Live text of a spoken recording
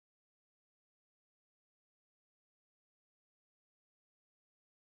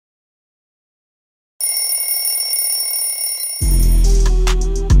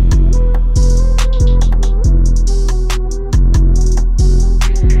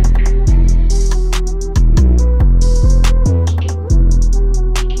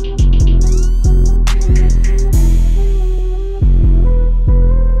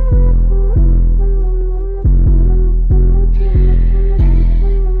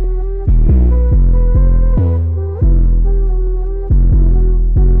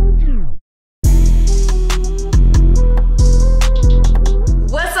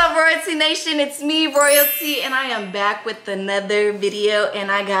am back with another video,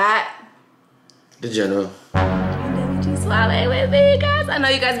 and I got the General NWG Suave with me, guys. I know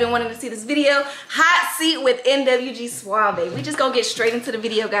you guys been wanting to see this video. Hot seat with NWG Suave. We just gonna get straight into the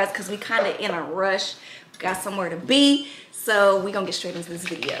video, guys, because we kind of in a rush. We got somewhere to be, so we gonna get straight into this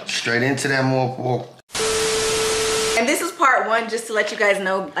video. Straight into that more. And this is part one, just to let you guys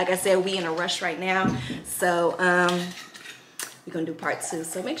know. Like I said, we in a rush right now, so we're gonna do part two.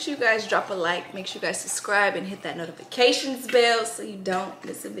 So make sure you guys drop a like, make sure you guys subscribe and hit that notifications bell so you don't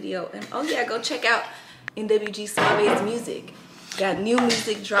miss a video. And oh yeah, go check out NWG Suave's music. Got new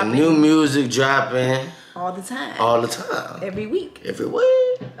music dropping. New music dropping. All the time. All the time. Every week. Every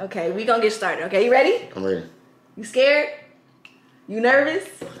week. Okay, we gonna get started. Okay, you ready? I'm ready. You scared? You nervous?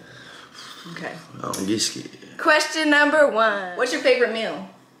 Okay. I don't get scared. Question number one. What's your favorite meal?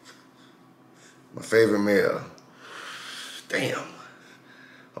 My favorite meal. Damn.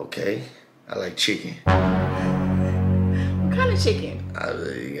 Okay. I like chicken. What kind of chicken? I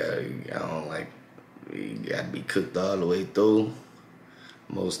don't like, you gotta be cooked all the way through.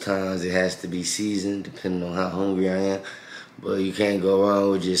 Most times it has to be seasoned, depending on how hungry I am. But you can't go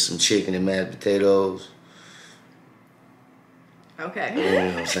wrong with just some chicken and mashed potatoes. Okay. You know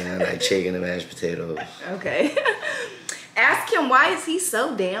what I'm saying? I like chicken and mashed potatoes. Okay. Ask him, why is he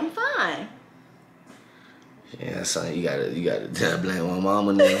so damn fine? Yeah, son, you gotta blame my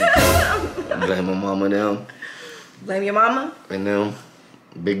mama now. Blame my mama now. Blame your mama? And them,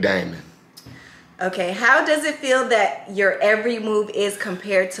 Big Diamond. Okay, how does it feel that your every move is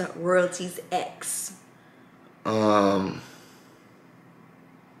compared to Royalty's ex? How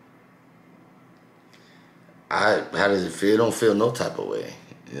does it feel? It don't feel no type of way.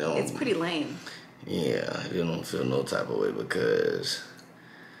 You know? It's pretty lame. Yeah, it don't feel no type of way because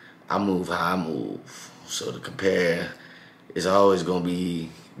I move how I move. So to compare, it's always gonna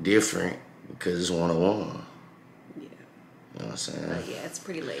be different because it's one-on-one. Yeah. You know what I'm saying? But yeah, it's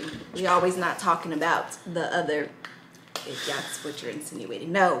pretty lame. We always not talking about the other, if that's what you're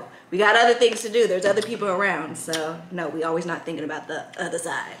insinuating. No, we got other things to do. There's other people around. So no, we always not thinking about the other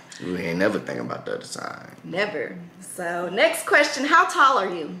side. We ain't never thinking about the other side. Never. So next question, how tall are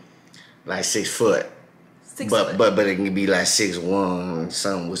you? Like 6 foot. 6 foot. But it can be like 6'1",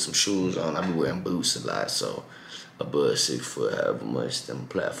 something with some shoes on. I be wearing boots a lot, so above 6 foot, however much them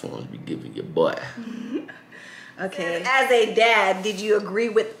platforms be giving your boy. Okay. As a dad, did you agree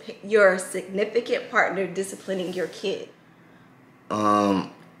with your significant partner disciplining your kid?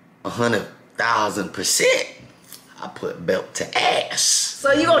 100,000%. I put belt to ass.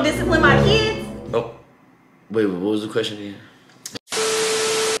 So you gonna discipline my kids? Oh, wait, what was the question again?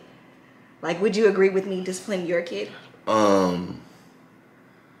 Like, would you agree with me disciplining your kid?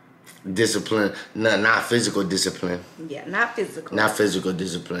 Discipline, not physical discipline. Yeah, not physical. Not physical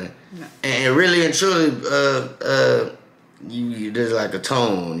discipline. No. And really and truly, you there's like a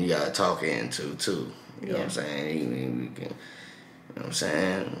tone you gotta talk into too. You know what I'm saying? You know what I'm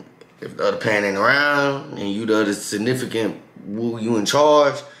saying? If the other parent ain't around and you the other significant, you in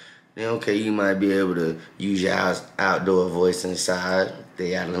charge, then okay, you might be able to use your outdoor voice inside.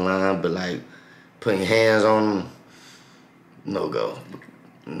 They out of line, but like putting your hands on them, no go.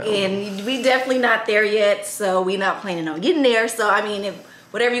 No. And we definitely not there yet, so we not planning on getting there. So I mean, if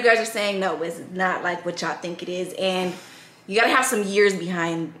whatever you guys are saying, no, it's not like what y'all think it is, and you gotta have some years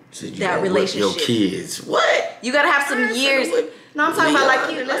behind that relationship. Your kids, what? You gotta have some years. No, I'm talking about like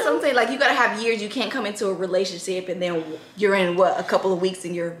that's what I'm saying. Like you gotta have years. You can't come into a relationship and then you're in a couple of weeks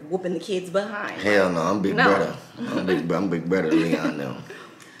and you're whooping the kids behind. Hell no, I'm big brother. I'm big brother Leon now.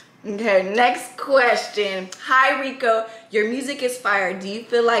 Okay, next question. Hi Rico, your music is fire. Do you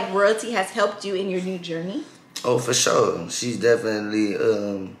feel like Royalty has helped you in your new journey? Oh, for sure. She's definitely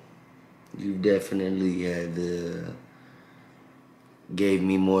you definitely had gave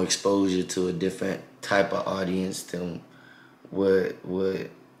me more exposure to a different type of audience than what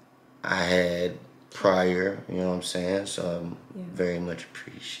I had prior, you know what I'm saying? So I'm very much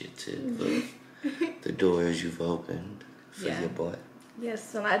appreciative of the doors you've opened for your boy. Yes,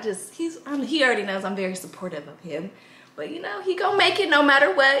 so he already knows I'm very supportive of him. But you know, he gonna make it no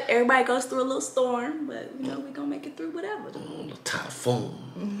matter what. Everybody goes through a little storm, but you know, we gonna make it through whatever. The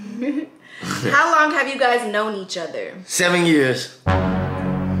typhoon. How long have you guys known each other? 7 years.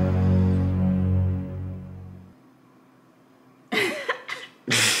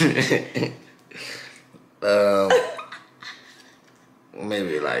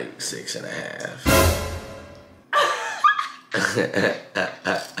 Maybe like 6.5.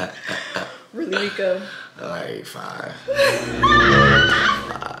 Really, Rico? Like 5.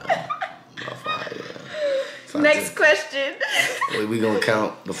 About 5, Next question. Wait, we gonna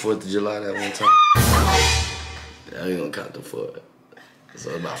count the 4th of July that one time? I ain't gonna count the 4.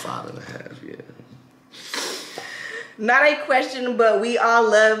 So about 5.5, yeah. Not a question, but we all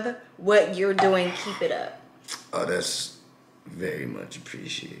love what you're doing. Keep it up. Oh, that's very much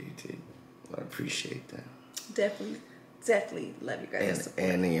appreciated. I appreciate that. Definitely love you guys.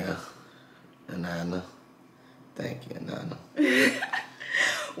 And Anana. Thank you, Anana.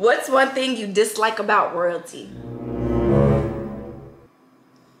 What's one thing you dislike about royalty?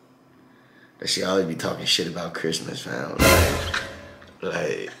 That she always be talking shit about Christmas, fam.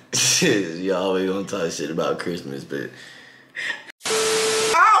 Like you always gonna talk shit about Christmas, but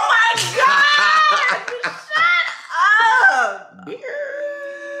oh my God! Shut up!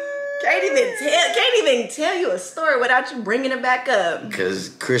 Can't even tell you a story without you bringing it back up. Because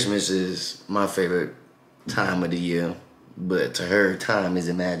Christmas is my favorite time of the year, but to her, time is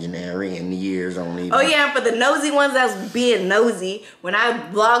imaginary and the years only. Oh yeah, and for the nosy ones that's being nosy, when I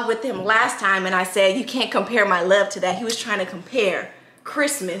vlogged with him last time and I said you can't compare my love to that, he was trying to compare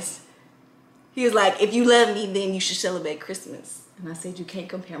Christmas. He was like, if you love me, then you should celebrate Christmas. And I said, you can't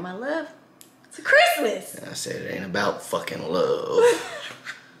compare my love to Christmas. And I said, it ain't about fucking love.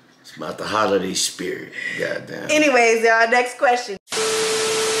 It's about the holiday spirit. Goddamn. Anyways, y'all, next question.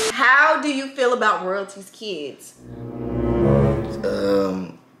 How do you feel about royalty's kids?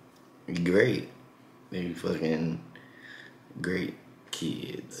 Great. They fucking great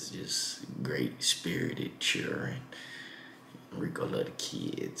kids. Just great spirited children. Rico love the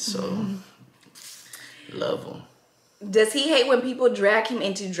kids, so love them. Does he hate when people drag him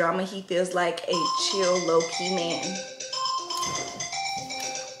into drama? He feels like a chill, low-key man.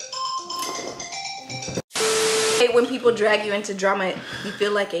 Hate when people drag you into drama. You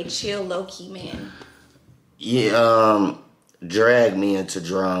feel like a chill, low-key man. Yeah, drag me into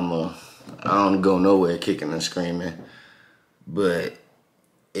drama. I don't go nowhere kicking and screaming. But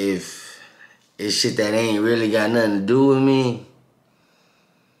if it's shit that ain't really got nothing to do with me,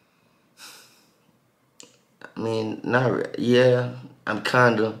 I mean, I'm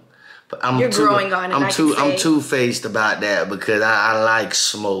kinda, but You're growing on it. I'm two-faced about that because I like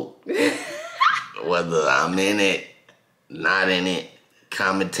smoke. Whether I'm in it, not in it,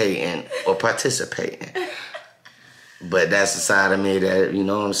 commentating or participating. But that's the side of me that, you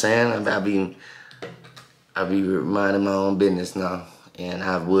know what I'm saying? I be minding my own business now. And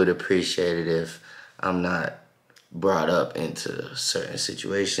I would appreciate it if I'm not brought up into certain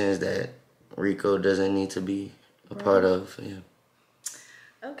situations that Rico doesn't need to be a part of. Yeah.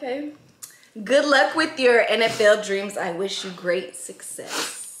 Okay. Good luck with your NFL dreams. I wish you great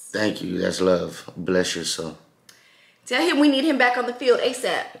success. Thank you. That's love. Bless your soul. Tell him we need him back on the field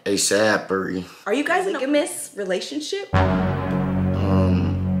ASAP. ASAP-ery. Are you guys in a monogamous relationship?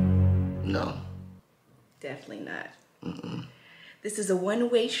 No. Definitely not. This is a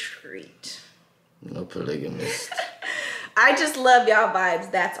one-way street. No polygamist. I just love y'all vibes.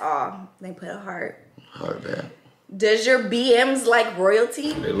 That's all. They put a heart. Heart back. Does your BMs like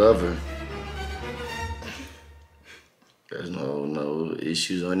royalty? They love her. There's no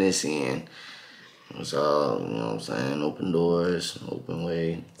issues on this end. It's all, you know what I'm saying, open doors, open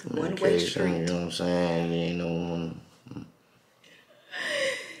way, one-way street. You know what I'm saying? You ain't no one.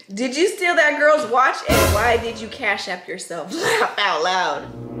 Did you steal that girl's watch, and why did you cash app yourself? Laugh out loud.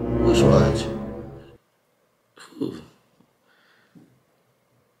 Which watch? Who?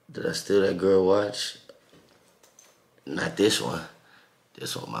 Did I steal that girl watch? Not this one.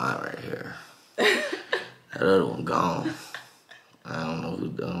 This one mine right here. That other one gone. I don't know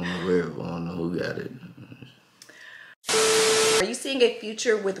where, I don't know who got it. Are you seeing a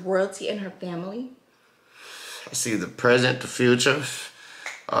future with royalty and her family? I see the present, the future,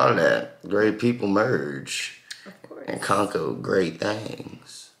 all that. Great people merge. Of course. And conquer great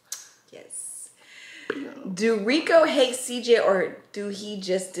things. Yes. Do Rico hate CJ or do he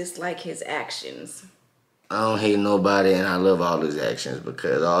just dislike his actions? I don't hate nobody and I love all his actions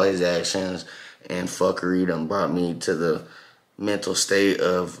because all his actions and fuckery done brought me to the mental state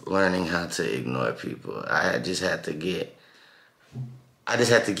of learning how to ignore people. I just had to get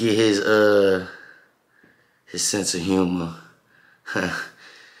his sense of humor.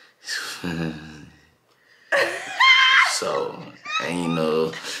 So ain't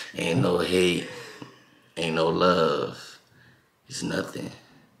no hate, ain't no love. It's nothing.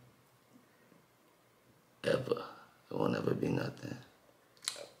 Ever. It will never be nothing.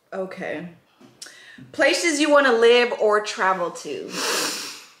 Okay. Places you want to live or travel to?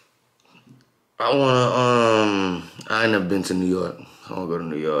 I ain't never been to New York. I want to go to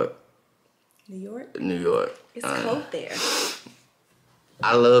New York. New York? New York. It's cold there.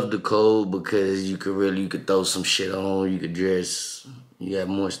 I love the cold because you could throw some shit on, you could dress, you have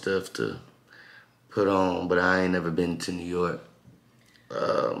more stuff to put on, but I ain't never been to New York.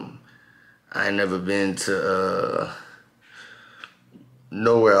 I ain't never been to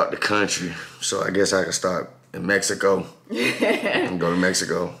nowhere out the country, so I guess I could start in Mexico and go to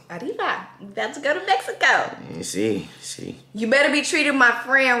Mexico. Arriba, you about to go to Mexico. You see. You better be treating my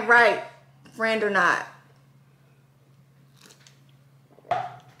friend right, friend or not.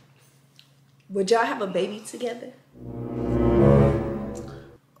 Would y'all have a baby together?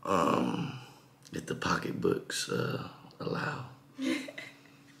 If the pocketbooks allow. You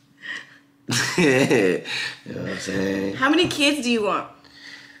know what I'm saying? How many kids do you want?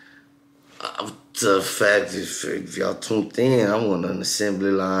 The fact is, if y'all tuned in, I want an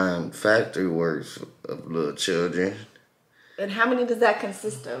assembly line factory works of little children. And how many does that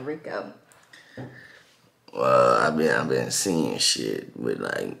consist of, Rico? Well, I've been seeing shit with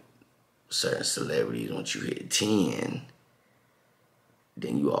like certain celebrities. Once you hit 10,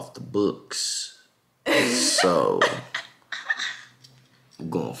 then you off the books. So I'm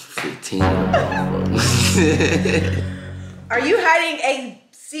going for 15. Are you hiding a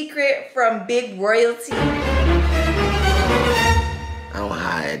secret from big royalty? I don't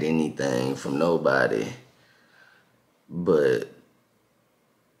hide anything from nobody, but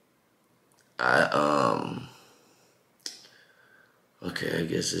okay, I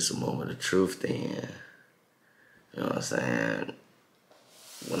guess it's a moment of truth then. You know what I'm saying?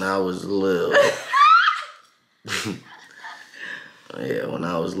 When I was little, yeah, when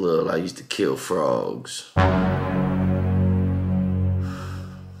I was little, I used to kill frogs.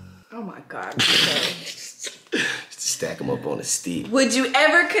 Oh my God. Okay. Stack them up on a stick. Would you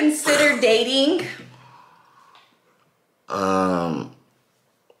ever consider dating?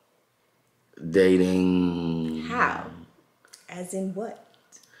 Dating. How? As in what?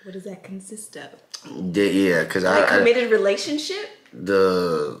 What does that consist of? Yeah, cause like a committed relationship?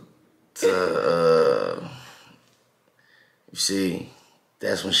 You see,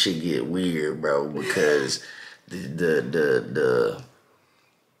 that's when shit get weird, bro, because the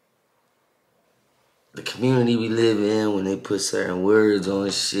community we live in, when they put certain words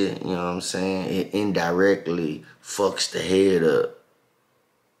on shit, you know what I'm saying, it indirectly fucks the head up.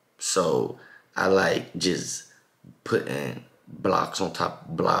 So I like just putting blocks on top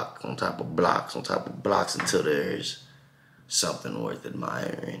of blocks on top of blocks on top of blocks until there's something worth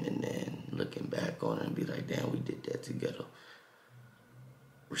admiring, and then looking back on it and be like, damn, we did that together.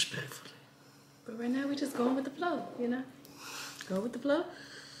 Respectfully. But right now we're just going with the flow, you know? Go with the flow.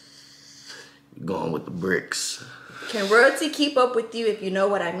 Going with the bricks. Can royalty keep up with you if you know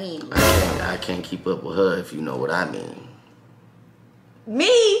what I mean? I can't keep up with her if you know what I mean. Me?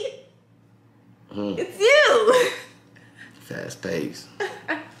 It's you. Fast pace.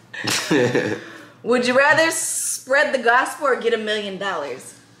 Would you rather spread the gospel or get $1 million?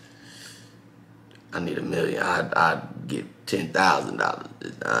 I need $1 million. I'd get $10,000.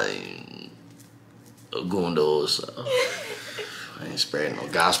 I ain't going to so I ain't spreading no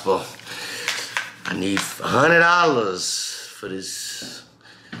gospel. I need $100 for this.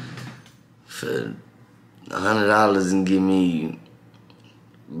 For $100 and give me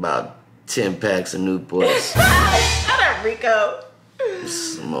about 10 packs of Newports. Shut up, Rico.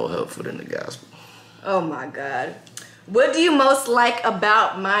 It's more helpful than the gospel. Oh my God. What do you most like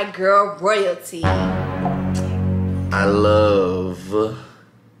about my girl royalty? I love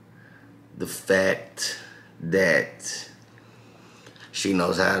the fact that she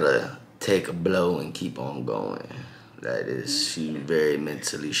knows how to take a blow and keep on going. That is, she's very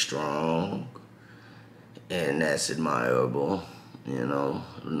mentally strong, and that's admirable, you know,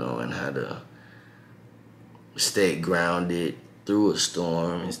 knowing how to stay grounded through a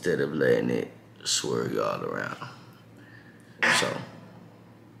storm instead of letting it swirl you all around. So,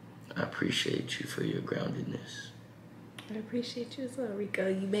 I appreciate you for your groundedness. I appreciate you as well, Rico.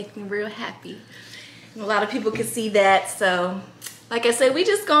 You make me real happy. And a lot of people can see that, so like I said, we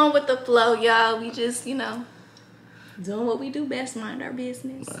just going with the flow, y'all. We just, you know, doing what we do best, mind our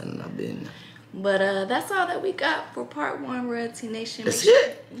business. Mind my business. But that's all that we got for part 1, Royalty Nation. That's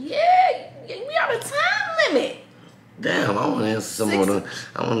it? Yeah, we on a time limit. Damn, I want to answer some more of them.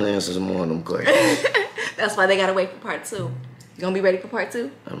 I want to answer some more of them questions. That's why they gotta wait for part 2. You gonna be ready for part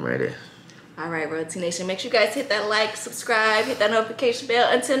 2? I'm ready. All right, Royalty Nation. Make sure you guys hit that like, subscribe, hit that notification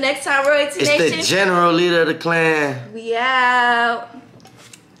bell. Until next time, Royalty Nation. It's the general leader of the clan. We out.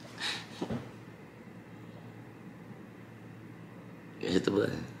 Hit the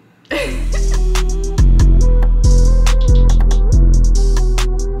button.